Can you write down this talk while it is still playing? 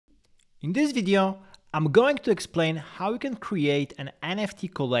In this video, I'm going to explain how you can create an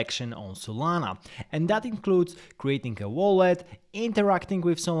NFT collection on Solana, and that includes creating a wallet, interacting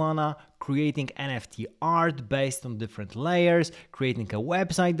with Solana, creating NFT art based on different layers, creating a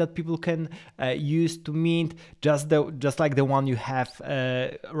website that people can use to mint, just like the one you have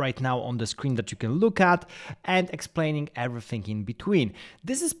right now on the screen that you can look at, and explaining everything in between.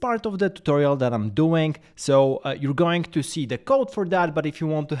 This is part of the tutorial that I'm doing, so you're going to see the code for that, but if you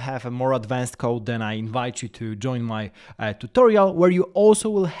want to have a more advanced code, then I invite you to join my tutorial, where you also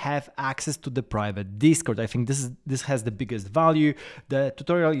will have access to the private Discord. I think this has the biggest value. The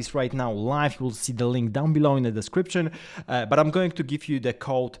tutorial is right now live. You will see the link down below in the description, but I'm going to give you the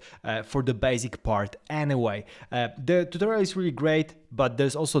code for the basic part anyway. The tutorial is really great, but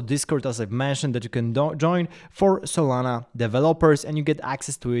there's also Discord, as I've mentioned, that you can join for Solana developers, and you get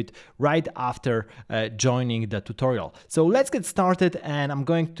access to it right after joining the tutorial. So let's get started, and I'm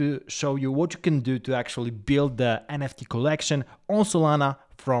going to show you what you can do to actually build the NFT collection on Solana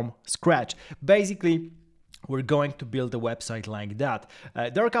from scratch. Basically, we're going to build a website like that.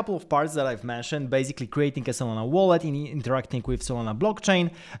 There are a couple of parts that I've mentioned, basically creating a Solana wallet, interacting with Solana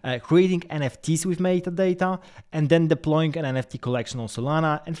blockchain, creating NFTs with metadata, and then deploying an NFT collection on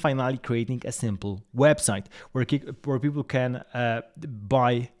Solana, and finally creating a simple website where people can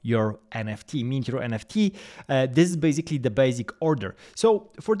buy your NFT, mint your NFT. This is basically the basic order. So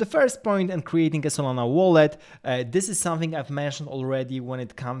for the first point and creating a Solana wallet, this is something I've mentioned already when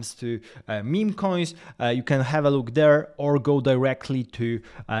it comes to meme coins. You can have a look there or go directly to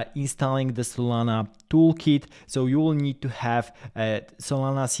installing the Solana Toolkit. So you will need to have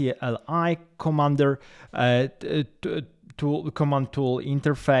Solana CLI commander command tool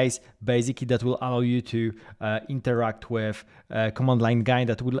interface, basically that will allow you to interact with command line guide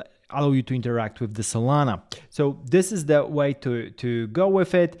that will allow you to interact with the Solana. So this is the way to go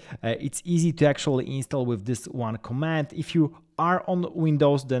with it. It's easy to actually install with this one command. If you are on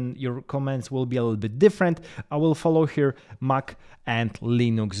Windows, then your commands will be a little bit different. I will follow here Mac and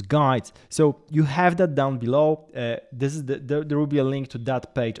Linux guides. So you have that down below. This is there will be a link to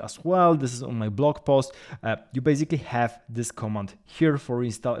that page as well. This is on my blog post. You basically have this command here for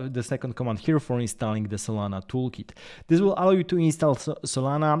the second command here for installing the Solana Toolkit. This will allow you to install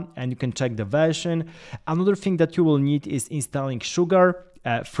Solana, and you can check the version. Another thing that you will need is installing Sugar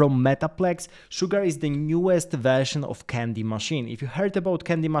from Metaplex. Sugar is the newest version of Candy Machine. If you heard about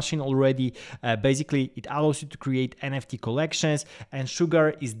Candy Machine already, basically it allows you to create NFT collections, and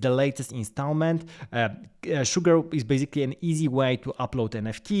Sugar is the latest installment. Sugar is basically an easy way to upload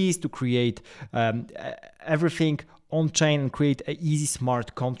NFTs, to create everything on-chain and create an easy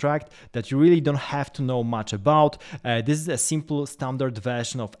smart contract that you really don't have to know much about. This is a simple standard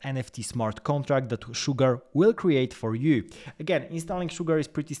version of NFT smart contract that Sugar will create for you. Again, installing Sugar is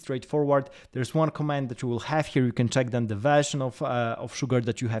pretty straightforward. There's one command that you will have here. You can check then the version of Sugar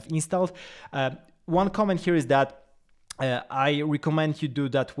that you have installed. One comment here is that I recommend you do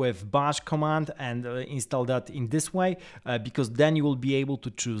that with bash command and install that in this way, because then you will be able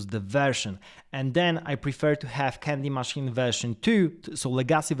to choose the version. And then I prefer to have Candy Machine version 2, so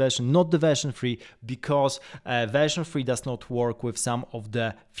legacy version, not the version 3, because version 3 does not work with some of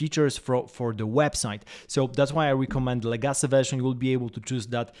the features for the website. So that's why I recommend the legacy version. You will be able to choose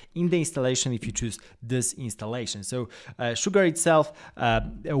that in the installation if you choose this installation. So Sugar itself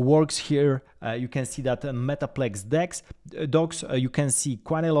works here. You can see that Metaplex docs, you can see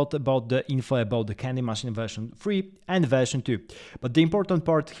quite a lot about the info about the Candy Machine version 3 and version 2. But the important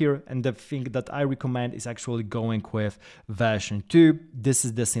part here, and the thing that I recommend, is actually going with version 2. This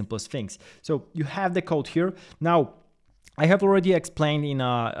is the simplest things. So you have the code here. Now, I have already explained in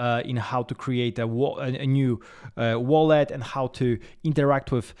how to create a new wallet and how to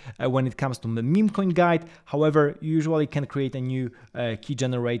interact with when it comes to the meme coin guide. However, you usually can create a new key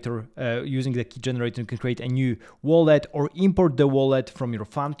generator. Using the key generator, you can create a new wallet or import the wallet from your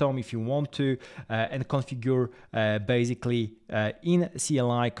Phantom if you want to, and configure basically in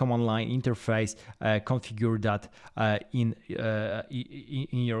CLI command line interface, configure that in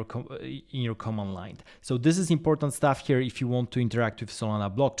your command line. So this is important stuff here if you want to interact with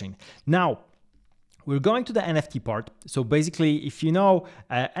Solana blockchain. Now, we're going to the NFT part. So basically, if you know,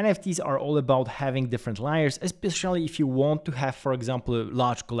 NFTs are all about having different layers, especially if you want to have, for example, a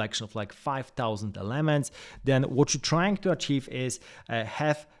large collection of like 5,000 elements. Then what you're trying to achieve is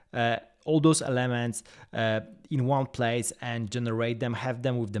have all those elements in one place and generate them, have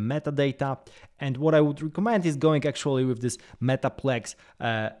them with the metadata. And what I would recommend is going actually with this Metaplex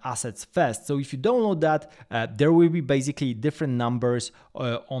assets first. So if you download that, there will be basically different numbers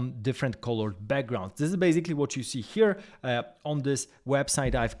on different colored backgrounds. This is basically what you see here on this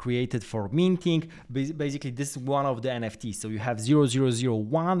website I've created for minting. Basically, this is one of the NFTs. So you have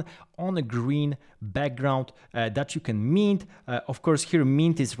 0001 on a green background that you can mint. Of course, here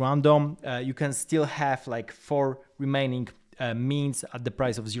mint is random. You can still have like 4 remaining means at the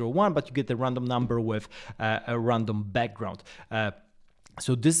price of 0.1, but you get a random number with a random background.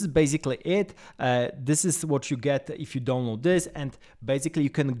 So this is basically it. This is what you get if you download this, and basically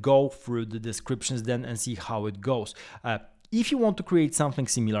you can go through the descriptions then and see how it goes. If you want to create something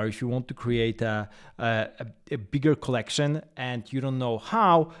similar, if you want to create a bigger collection and you don't know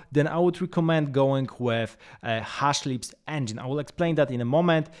how, then I would recommend going with HashLips engine. I will explain that in a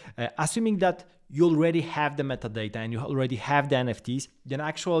moment. Assuming that you already have the metadata and you already have the NFTs, then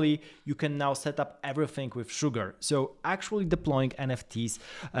actually you can now set up everything with Sugar. So actually deploying NFTs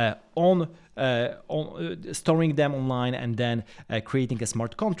on storing them online and then creating a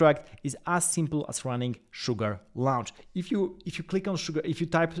smart contract is as simple as running Sugar Launch. If you click on Sugar, if you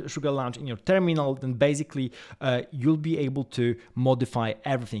type Sugar Launch in your terminal, then basically you'll be able to modify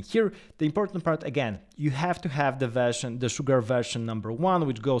everything. Here, the important part again, you have to have the version, the Sugar version #1,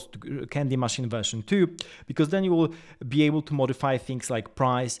 which goes to Candy Machine version 2, because then you will be able to modify things like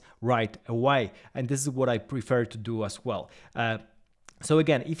price right away. And this is what I prefer to do as well. So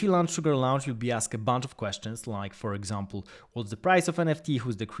again, if you launch Sugar Launch, you'll be asked a bunch of questions like, for example, what's the price of NFT,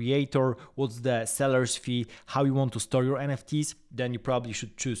 who's the creator, what's the seller's fee, how you want to store your NFTs. Then you probably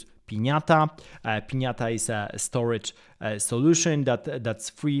should choose Pinata. Pinata is a storage solution that's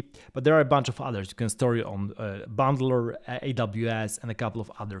free, but there are a bunch of others. You can store it on Bundler, AWS, and a couple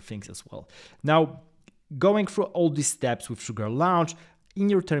of other things as well. Now, going through all these steps with Sugar Launch, in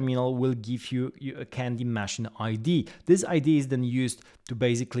your terminal will give you a Candy Machine ID. This ID is then used to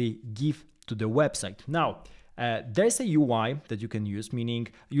basically give to the website. Now, there's a UI that you can use, meaning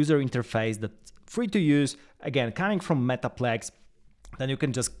user interface that's free to use, again, coming from Metaplex. Then you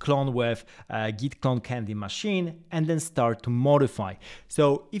can just clone with git clone Candy Machine and then start to modify.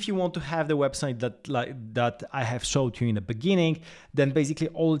 So if you want to have the website that I have showed you in the beginning, then basically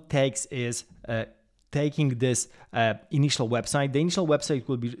all it takes is taking this initial website. The initial website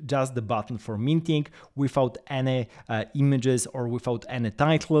will be just the button for minting without any images or without any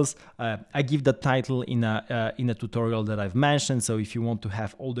titles. I give the title in a tutorial that I've mentioned. So if you want to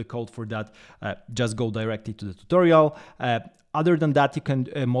have all the code for that, just go directly to the tutorial. Other than that, you can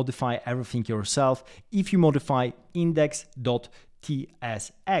modify everything yourself. If you modify index.tsx,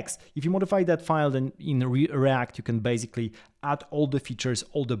 if you modify that file, then in React, you can basically add all the features,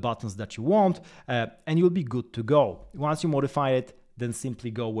 all the buttons that you want, and you'll be good to go. Once you modify it, then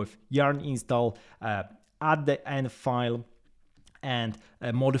simply go with yarn install, add the end file, and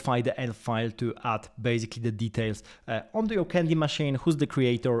modify the end file to add basically the details onto your Candy Machine, who's the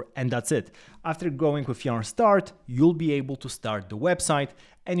creator, and that's it. After going with yarn start, you'll be able to start the website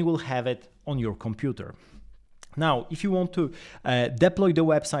and you will have it on your computer. Now, if you want to deploy the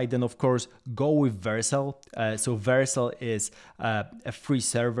website, then of course go with Versel. So Versel is a free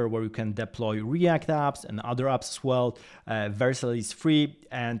server where you can deploy React apps and other apps as well. Versel is free,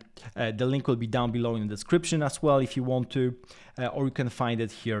 and the link will be down below in the description as well if you want to, or you can find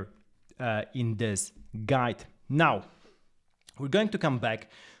it here in this guide. Now, we're going to come back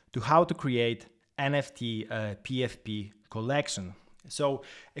to how to create NFT PFP collection. So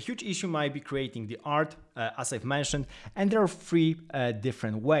a huge issue might be creating the art, as I've mentioned, and there are 3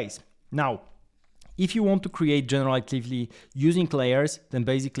 different ways. Now, if you want to create generatively using layers, then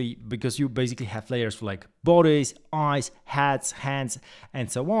basically, because you basically have layers for like bodies, eyes, heads, hands,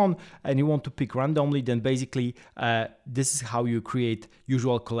 and so on, and you want to pick randomly, then basically this is how you create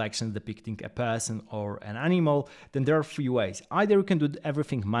usual collections depicting a person or an animal. Then there are 3 ways. Either you can do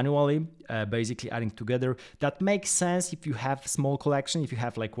everything manually, basically adding together. That makes sense if you have small collection. If you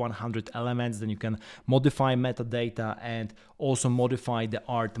have like 100 elements, then you can modify metadata and also modify the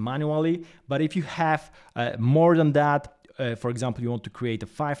art manually. But if you have more than that, for example, you want to create a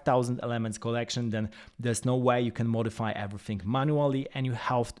 5,000 elements collection, then there's no way you can modify everything manually, and you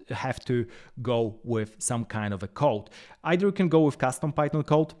have to go with some kind of a code. Either you can go with custom Python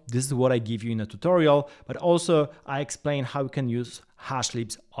code. This is what I give you in a tutorial, but also I explain how you can use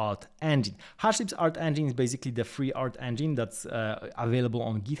HashLips art engine. HashLips art engine is basically the free art engine that's available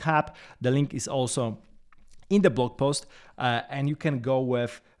on GitHub. The link is also in the blog post, and you can go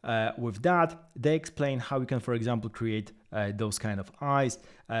with that. They explain how you can, for example, create those kind of eyes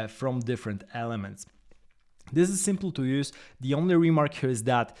from different elements. This is simple to use. The only remark here is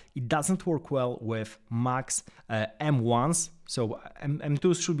that it doesn't work well with Max M1s. So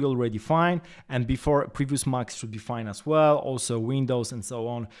M2s should be already fine, and before previous Macs should be fine as well. Also Windows and so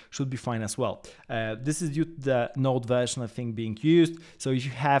on should be fine as well. This is due to the Node version, I think, being used. So if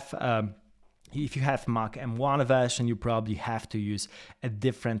you have Mac M1 version, you probably have to use a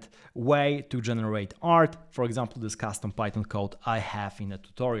different way to generate art. For example, this custom Python code I have in a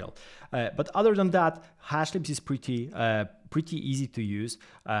tutorial. But other than that, HashLips is pretty easy to use.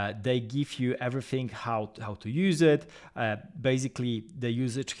 They give you everything how to use it. Basically, the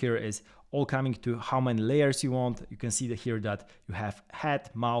usage here is all coming to how many layers you want. You can see that here that you have head,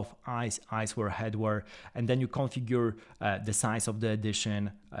 mouth, eyes where head were, and then you configure the size of the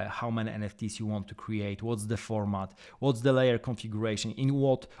edition, how many NFTs you want to create, what's the format, what's the layer configuration, in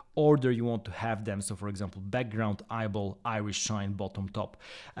what order you want to have them. So for example, background, eyeball, iris, shine, bottom, top,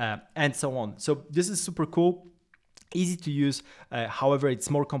 and so on. So this is super cool. Easy to use, however, it's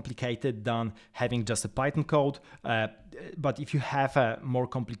more complicated than having just a Python code. But if you have a more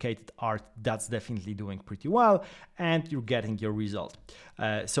complicated art, that's definitely doing pretty well, and you're getting your result.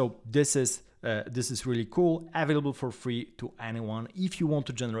 So this is really cool, available for free to anyone if you want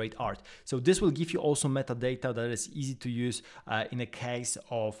to generate art. So this will give you also metadata that is easy to use in a case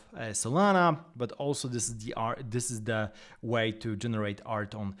of Solana, but also this is the way to generate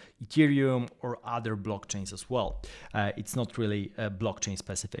art on Ethereum or other blockchains as well. It's not really blockchain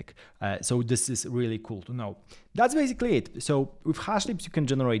specific. So this is really cool to know. That's basically it. So with HashLips, you can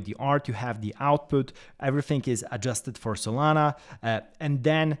generate the art, you have the output, everything is adjusted for Solana, and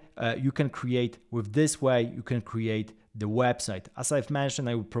then you can create with this way, you can create the website. As I've mentioned,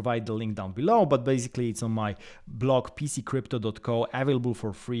 I will provide the link down below, but basically it's on my blog pccrypto.co, available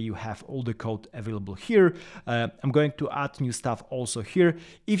for free. You have all the code available here. I'm going to add new stuff also here.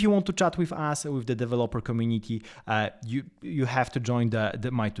 If you want to chat with us, with the developer community, you have to join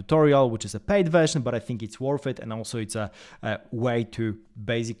my tutorial, which is a paid version, but I think it's worth it. And also it's a way to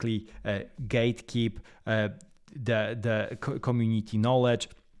basically gatekeep the community knowledge,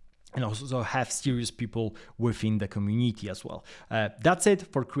 and also have serious people within the community as well. That's it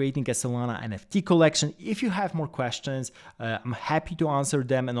for creating a Solana NFT collection. If you have more questions, I'm happy to answer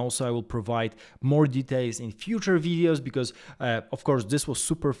them, and also I will provide more details in future videos, because of course this was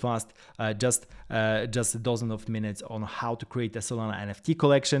super fast, just a dozen of minutes on how to create a Solana NFT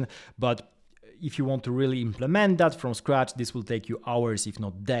collection. But if you want to really implement that from scratch, this will take you hours, if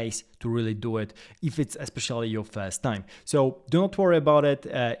not days, to really do it, if it's especially your first time. So do not worry about it.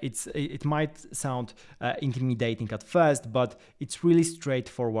 It might sound intimidating at first, but it's really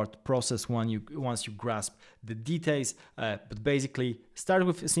straightforward process once you grasp the details. But basically, start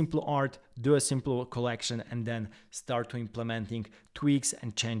with a simple art, do a simple collection, and then start to implementing tweaks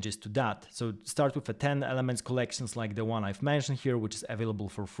and changes to that. So start with a 10 elements collections like the one I've mentioned here, which is available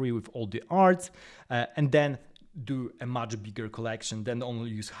for free with all the arts, and then do a much bigger collection, then only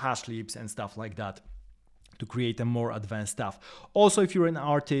use HashLips and stuff like that to create a more advanced stuff. Also, if you're an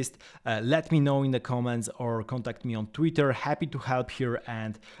artist, let me know in the comments or contact me on Twitter. Happy to help here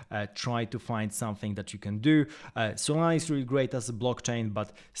and try to find something that you can do. Solana is really great as a blockchain,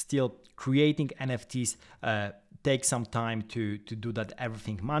 but still creating NFTs takes some time to do that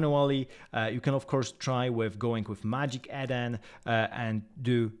everything manually. You can of course try with going with Magic add-in and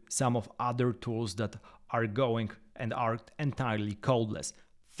do some of other tools that are going and are entirely codeless.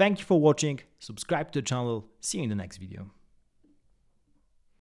 Thank you for watching, subscribe to the channel, see you in the next video.